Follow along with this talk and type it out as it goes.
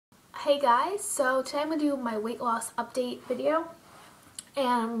Hey guys, so today I'm going to do my weight loss update video, and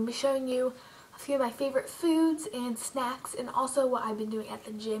I'm going to be showing you a few of my favorite foods and snacks and also what I've been doing at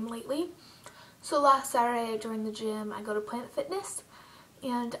the gym lately. So last Saturday I joined the gym. I go to Planet Fitness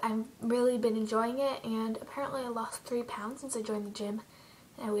and I've really been enjoying it, and apparently I lost 3 pounds since I joined the gym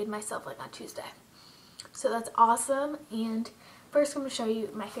and I weighed myself like on Tuesday. So that's awesome. And first I'm going to show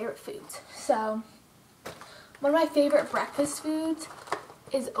you my favorite foods. So one of my favorite breakfast foods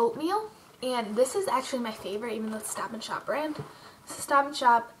is oatmeal, and this is actually my favorite even though it's Stop and Shop brand. This is Stop and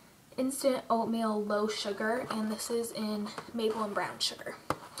Shop instant oatmeal low sugar, and this is in maple and brown sugar.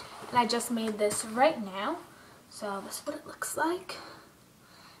 And I just made this right now, so this is what it looks like.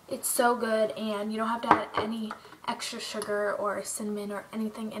 It's so good, and you don't have to add any extra sugar or cinnamon or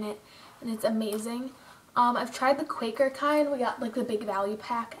anything in it, and it's amazing. I've tried the Quaker kind. We got like the big value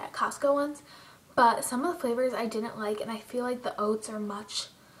pack at Costco once, but some of the flavors I didn't like, and I feel like the oats are much,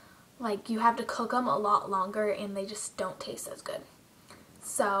 like you have to cook them a lot longer and they just don't taste as good.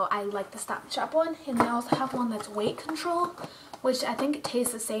 So I like the Stop and Shop one, and they also have one that's weight control, which I think it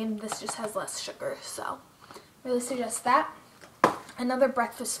tastes the same. This just has less sugar, so really suggest that. Another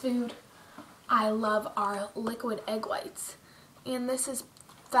breakfast food I love are liquid egg whites, and this is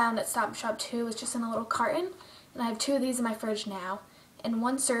found at Stop and Shop too. It's just in a little carton, and I have 2 of these in my fridge now. And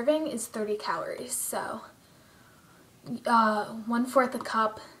 1 serving is 30 calories, so 1/4 a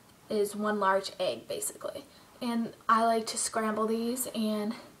cup is 1 large egg basically. And I like to scramble these,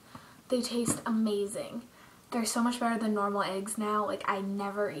 and they taste amazing. They're so much better than normal eggs now. Like, I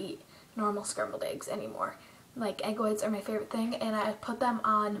never eat normal scrambled eggs anymore. Like, egg whites are my favorite thing, and I put them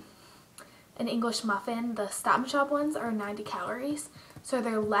on an English muffin. The Stop and Shop ones are 90 calories, so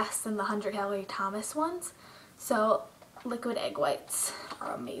they're less than the 100-calorie Thomas ones. So liquid egg whites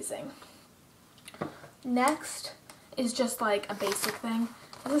are amazing. Next is just like a basic thing.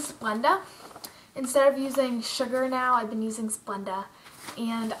 This is Splenda. Instead of using sugar now, I've been using Splenda,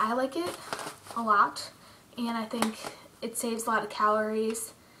 and I like it a lot, and I think it saves a lot of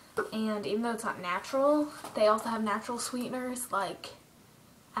calories. And even though it's not natural, they also have natural sweeteners, like,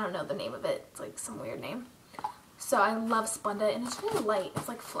 I don't know the name of it, it's like some weird name. So I love Splenda, and it's really light. It's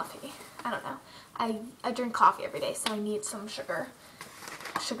like fluffy. I don't know. I drink coffee every day, so I need some sugar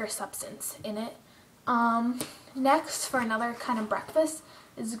substance in it. Next, for another kind of breakfast,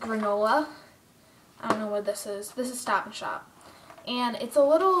 is granola. I don't know what this is. This is Stop and Shop, and it's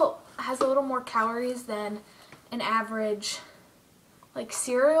has a little more calories than an average like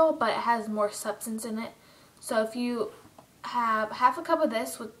cereal, but it has more substance in it. So if you have half a cup of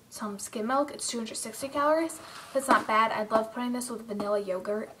this with some skim milk, it's 260 calories. That's not bad. I love putting this with vanilla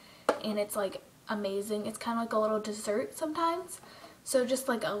yogurt, and it's like amazing. It's kind of like a little dessert sometimes. So just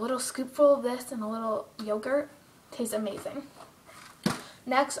like a little scoopful of this and a little yogurt tastes amazing.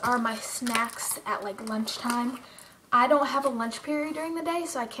 Next are my snacks at like lunchtime. I don't have a lunch period during the day,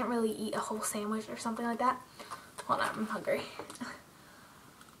 so I can't really eat a whole sandwich or something like that. Hold on, I'm hungry.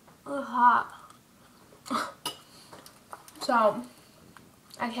 It's hot. So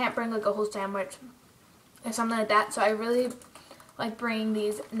I can't bring like a whole sandwich or something like that. So I really like bringing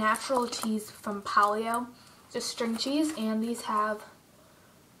these natural cheese from Polly-O, just string cheese, and these have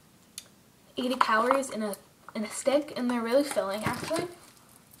 80 calories in a stick, and they're really filling actually.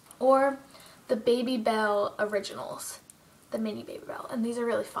 Or the Baby Bell Originals, the mini Baby Bell, and these are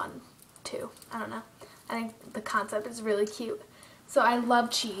really fun too. I don't know. I think the concept is really cute. So I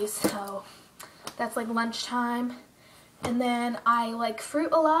love cheese, so that's like lunchtime. And then I like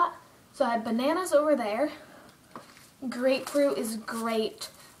fruit a lot, so I have bananas over there. Grapefruit is great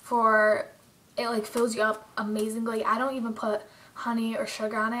for, it like fills you up amazingly. I don't even put honey or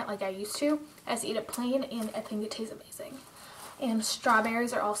sugar on it like I used to. I just eat it plain, and I think it tastes amazing. And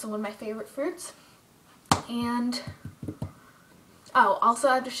strawberries are also one of my favorite fruits. And oh, also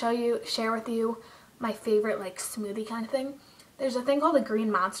I have to share with you my favorite like smoothie kind of thing. There's a thing called a Green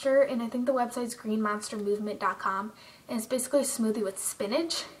Monster, and I think the website's greenmonstermovement.com, and it's basically a smoothie with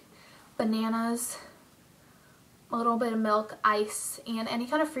spinach, bananas, a little bit of milk, ice, and any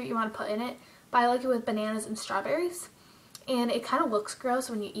kind of fruit you want to put in it. But I like it with bananas and strawberries, and it kind of looks gross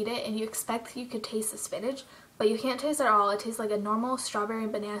when you eat it, and you expect you could taste the spinach, but you can't taste it at all. It tastes like a normal strawberry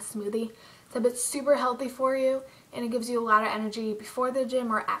and banana smoothie, so it's super healthy for you, and it gives you a lot of energy before the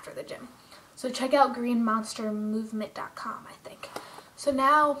gym or after the gym. So check out greenmonstermovement.com, I think. So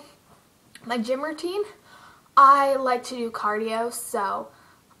now, my gym routine, I like to do cardio, so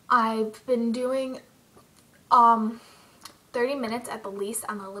I've been doing 30 minutes at the least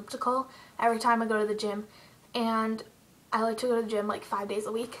on the elliptical every time I go to the gym, and I like to go to the gym like 5 days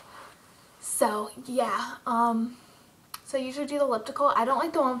a week. So yeah, So I usually do the elliptical. I don't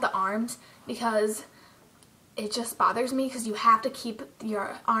like the one with the arms because it just bothers me because you have to keep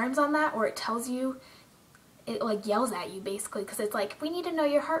your arms on that or it tells you, it like yells at you basically because it's like, we need to know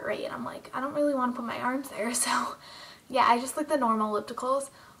your heart rate. And I'm like, I don't really want to put my arms there. So yeah, I just like the normal ellipticals.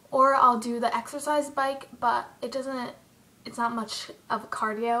 Or I'll do the exercise bike, but it's not much of a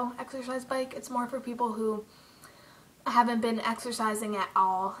cardio exercise bike. It's more for people who haven't been exercising at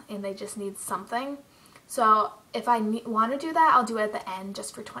all and they just need something. So if I want to do that, I'll do it at the end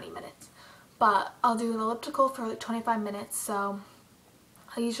just for 20 minutes. But I'll do an elliptical for like 25 minutes, so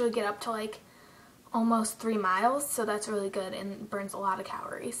I usually get up to like almost 3 miles, so that's really good and burns a lot of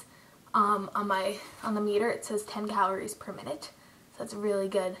calories. On the meter it says 10 calories per minute, so that's really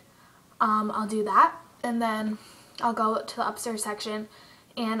good. I'll do that, and then I'll go to the upstairs section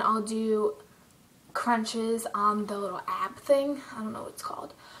and I'll do crunches on the little ab thing. I don't know what it's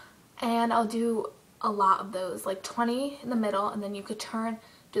called. And I'll do a lot of those, like 20 in the middle, and then you could turn,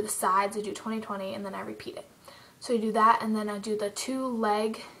 do the sides, I do 20, 20, and then I repeat it. So you do that, and then I do the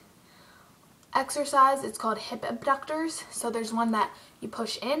 2-leg exercise. It's called hip abductors. So there's one that you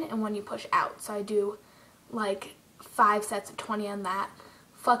push in and one you push out. So I do like 5 sets of 20 on that,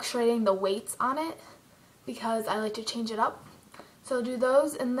 fluctuating the weights on it because I like to change it up. So I'll do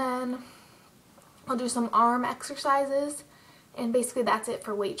those, and then I'll do some arm exercises, and basically that's it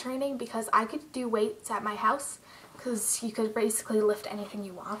for weight training because I could do weights at my house because you could basically lift anything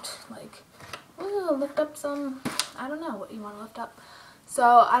you want, like lift up some, I don't know what you want to lift up. So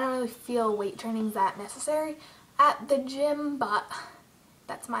I don't really feel weight training is that necessary at the gym, but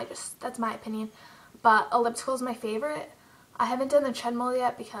that's my opinion. But elliptical is my favorite. I haven't done the treadmill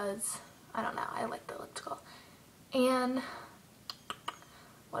yet because I don't know, I like the elliptical. And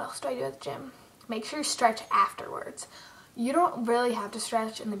what else do I do at the gym? Make sure you stretch afterwards. You don't really have to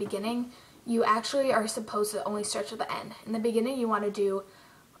stretch in the beginning. You actually are supposed to only stretch at the end. In the beginning, you want to do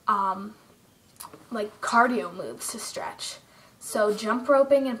like cardio moves to stretch. So jump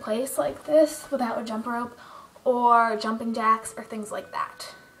roping in place like this without a jump rope, or jumping jacks or things like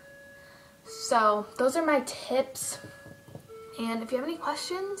that. So those are my tips. And if you have any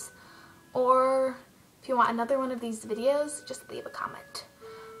questions or if you want another one of these videos, just leave a comment.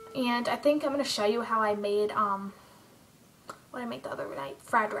 And I think I'm going to show you how I made what I made the other night,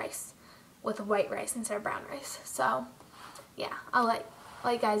 fried rice with white rice instead of brown rice. So yeah, I'll let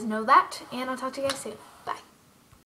you guys know that, and I'll talk to you guys soon.